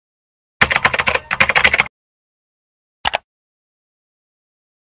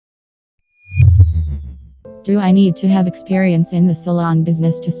Do I need to have experience in the salon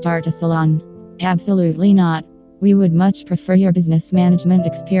business to start a salon? Absolutely not. We would much prefer your business management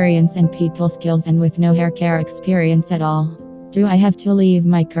experience and people skills and with no hair care experience at all. Do I have to leave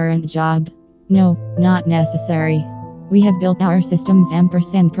my current job? No, not necessary. We have built our systems and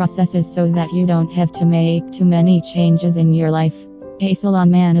processes so that you don't have to make too many changes in your life. A salon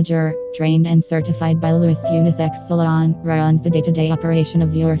manager, trained and certified by Louis Unisex Salon, runs the day-to-day operation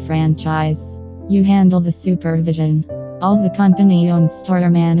of your franchise. You handle the supervision. All the company-owned stores are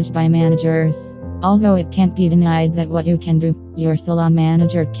managed by managers. Although it can't be denied that what you can do, your salon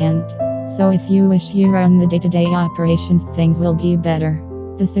manager can't. So if you wish you run the day-to-day operations, things will be better.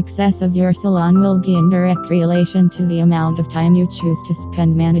 The success of your salon will be in direct relation to the amount of time you choose to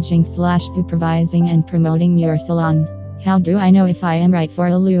spend managing/supervising and promoting your salon. How do I know if I am right for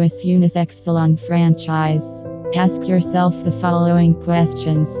a Louis Unisex Salon franchise? Ask yourself the following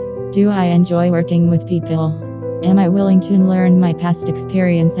questions. Do I enjoy working with people? Am I willing to learn my past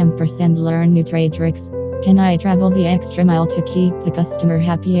experience and learn new trade tricks? Can I travel the extra mile to keep the customer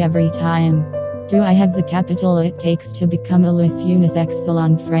happy every time? Do I have the capital it takes to become a Louis Unisex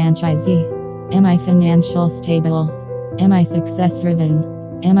Salon franchisee? Am I financially stable? Am I success driven?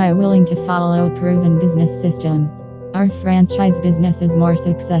 Am I willing to follow a proven business system? Are franchise businesses more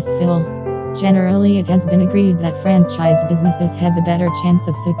successful? Generally, it has been agreed that franchise businesses have a better chance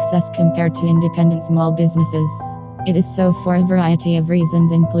of success compared to independent small businesses. It is so for a variety of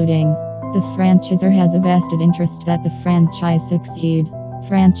reasons, including the franchisor has a vested interest that the franchise succeed.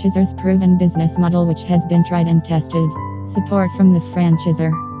 Franchisor's proven business model, which has been tried and tested. Support from the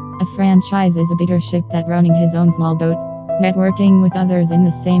franchisor. A franchise is a bigger ship that running his own small boat. Networking with others in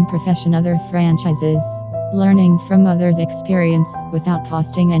the same profession, other franchises. Learning from others' experience without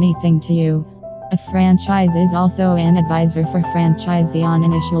costing anything to you. A franchise is also an advisor for franchisee on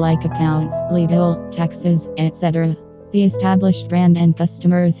an issue like accounts, legal, taxes, etc. The established brand and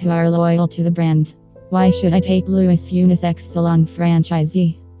customers who are loyal to the brand. Why should I take Louis Unisex Salon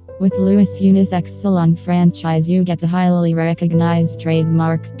franchisee? With Louis Unisex Salon franchise, you get the highly recognized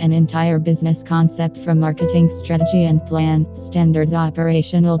trademark, an entire business concept from marketing strategy and plan, standards,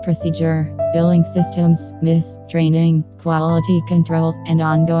 operational procedure, billing systems, training, quality control, and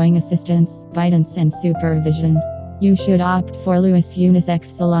ongoing assistance, guidance, and supervision. You should opt for Louis Unisex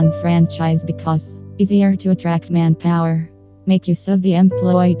Salon franchise because easier to attract manpower. Make use of the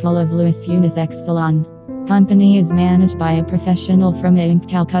employee pool of Louis Unisex Salon. Company is managed by a professional from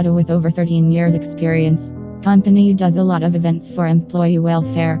Calcutta with over 13 years experience. Company does a lot of events for employee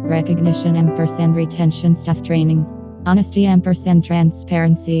welfare, recognition and retention, staff training, honesty and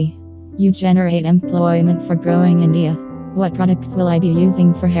transparency. You generate employment for growing India. What products will I be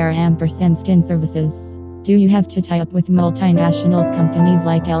using for hair and skin services? Do you have to tie up with multinational companies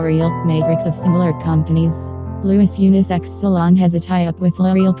like L'Oreal, Matrix of similar companies? Louis Unisex Salon has a tie-up with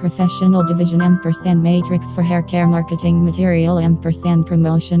L'Oreal Professional Division and Matrix for hair care marketing material and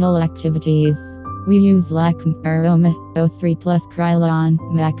promotional activities. We use Lakme, Aroma, O3 Plus Krylon,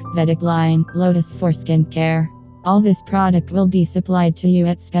 MAC, Vedic line, Lotus for skincare. All this product will be supplied to you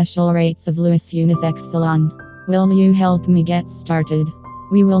at special rates of Louis Unisex Salon. Will you help me get started?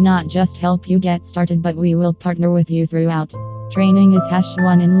 We will not just help you get started, but we will partner with you throughout. Training is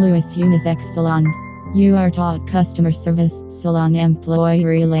 #1 in Louis Unisex Salon. You are taught customer service, salon employee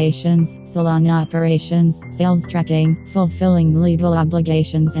relations, salon operations, sales tracking, fulfilling legal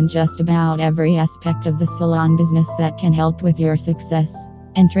obligations, and just about every aspect of the salon business that can help with your success.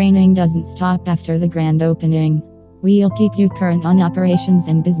 And training doesn't stop after the grand opening. We'll keep you current on operations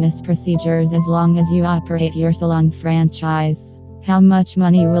and business procedures as long as you operate your salon franchise. How much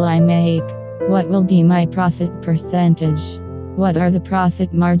money will I make? What will be my profit percentage? What are the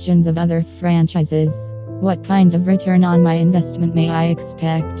profit margins of other franchises? What kind of return on my investment may I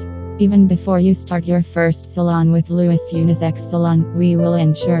expect? Even before you start your first salon with Louis Unisex Salon, we will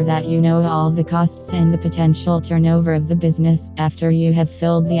ensure that you know all the costs and the potential turnover of the business after you have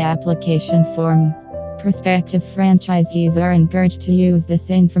filled the application form. Prospective franchisees are encouraged to use this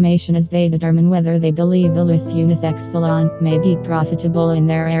information as they determine whether they believe the Louis Unisex Salon may be profitable in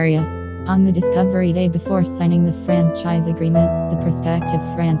their area. On the discovery day before signing the franchise agreement, the prospective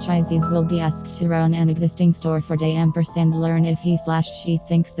franchisees will be asked to run an existing store for day and learn if he/she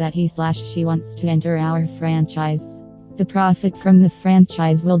thinks that he/she wants to enter our franchise. The profit from the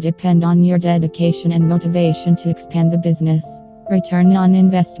franchise will depend on your dedication and motivation to expand the business. Return on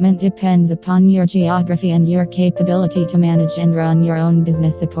investment depends upon your geography and your capability to manage and run your own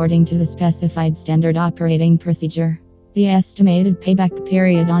business according to the specified standard operating procedure. The estimated payback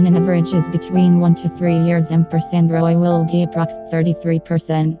period on an average is between 1 to 3 years and ROI will be approximately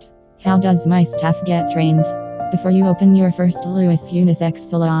 33%. How does my staff get trained? Before you open your first Louis Unisex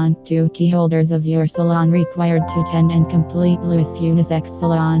Salon, 2 key holders of your salon required to attend and complete Louis Unisex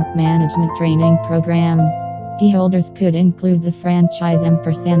Salon Management Training Program. Key holders could include the franchise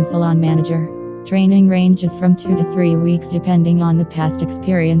 & salon manager. Training ranges from 2 to 3 weeks depending on the past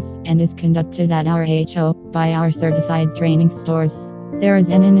experience and is conducted at our HO by our certified training stores. There is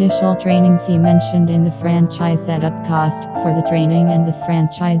an initial training fee mentioned in the franchise setup cost for the training, and the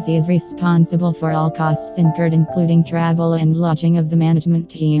franchisee is responsible for all costs incurred including travel and lodging of the management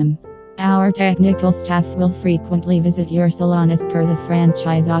team. Our technical staff will frequently visit your salon as per the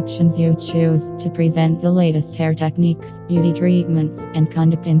franchise options you choose to present the latest hair techniques, beauty treatments, and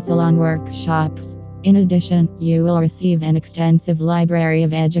conduct in-salon workshops. In addition, you will receive an extensive library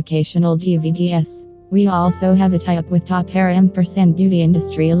of educational DVDs. We also have a tie-up with top hair & beauty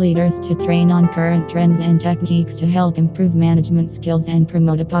industry leaders to train on current trends and techniques to help improve management skills and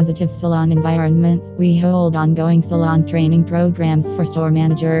promote a positive salon environment. We hold ongoing salon training programs for store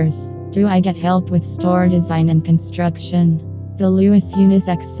managers. Do I get help with store design and construction? The Louis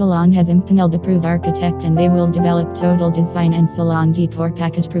Unisex Salon has impaneled approved architect, and they will develop total design and salon decor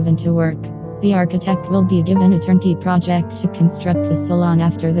package proven to work. The architect will be given a turnkey project to construct the salon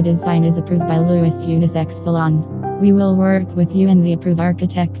after the design is approved by Louis Unisex Salon. We will work with you and the approved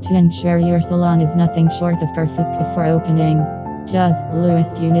architect to ensure your salon is nothing short of perfect before opening. Does Louis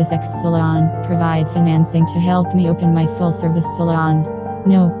Unisex Salon provide financing to help me open my full-service salon?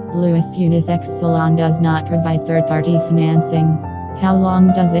 No, Louis Unisex Salon does not provide third-party financing. How long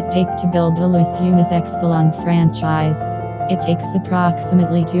does it take to build a Louis Unisex Salon franchise? It takes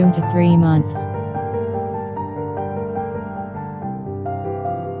approximately 2 to 3 months.